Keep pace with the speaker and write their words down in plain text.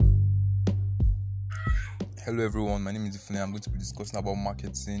Hello everyone, my name is Ifunaya. I'm going to be discussing about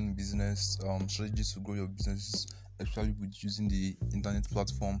marketing, business, strategies to grow your business, especially with using the internet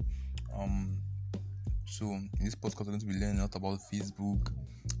platform. Um, so in this podcast, we're going to be learning a lot about Facebook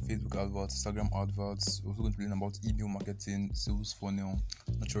adverts, Instagram adverts. We're also going to be learning about email marketing, sales funnel,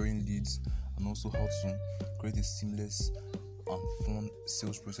 nurturing leads, and also how to create a seamless and fun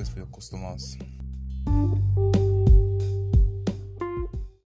sales process for your customers.